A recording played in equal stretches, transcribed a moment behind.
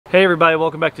Hey everybody,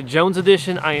 welcome back to Jones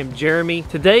Edition. I am Jeremy.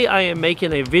 Today I am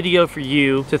making a video for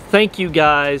you to thank you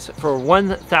guys for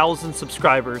 1,000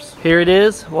 subscribers. Here it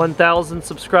is, 1,000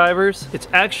 subscribers. It's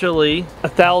actually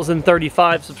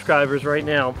 1,035 subscribers right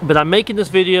now. But I'm making this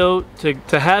video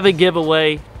to have a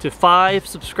giveaway to 5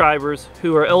 subscribers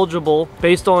who are eligible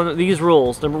based on these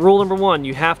rules. Rule number 1,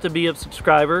 you have to be a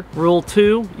subscriber. Rule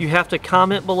 2, you have to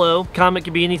comment below. Comment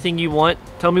can be anything you want.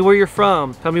 Tell me where you're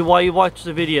from. Tell me why you watch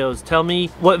the videos. Tell me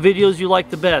what videos you like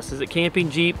the best. Is it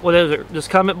camping, Jeep, whatever? Just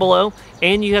comment below.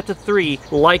 And you have to 3,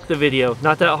 like the video.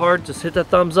 Not that hard, just hit that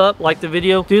thumbs up, like the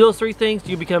video. Do those 3 things,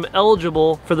 you become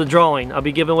eligible for the drawing. I'll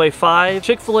be giving away 5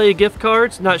 Chick-Fil-A gift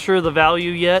cards, not sure of the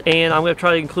value yet. And I'm gonna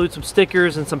try to include some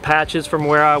stickers and some patches from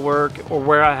where I work or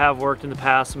where I have worked in the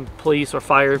past, some police or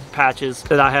fire patches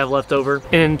that I have left over.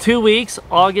 In 2 weeks,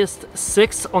 August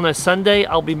 6th on a Sunday,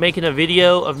 I'll be making a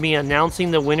video of me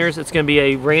announcing the winners. It's gonna be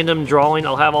a random drawing.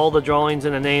 I'll have all the drawings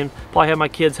in a name. Probably have my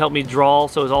kids help me draw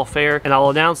so it's all fair. And I'll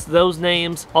announce those names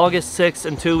August 6th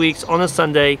in 2 weeks on a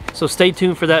Sunday. So stay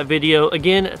tuned for that video.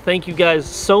 Again, thank you guys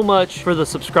so much for the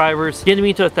subscribers. Getting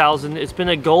me to 1,000. It's been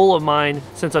a goal of mine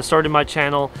since I started my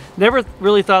channel. Never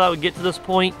really thought I would get to this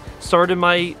point. Started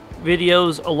my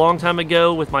videos a long time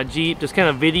ago with my Jeep, just kind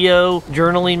of video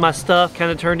journaling my stuff,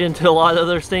 kind of turned into a lot of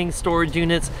other things, storage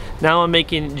units. Now I'm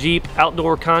making Jeep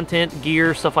outdoor content,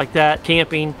 gear, stuff like that,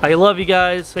 camping. I love you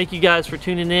guys. Thank you guys for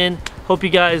tuning in. Hope you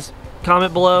guys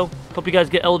comment below. Hope you guys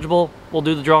get eligible. We'll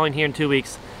do the drawing here in 2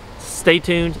 weeks. Stay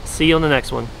tuned. See you on the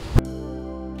next one.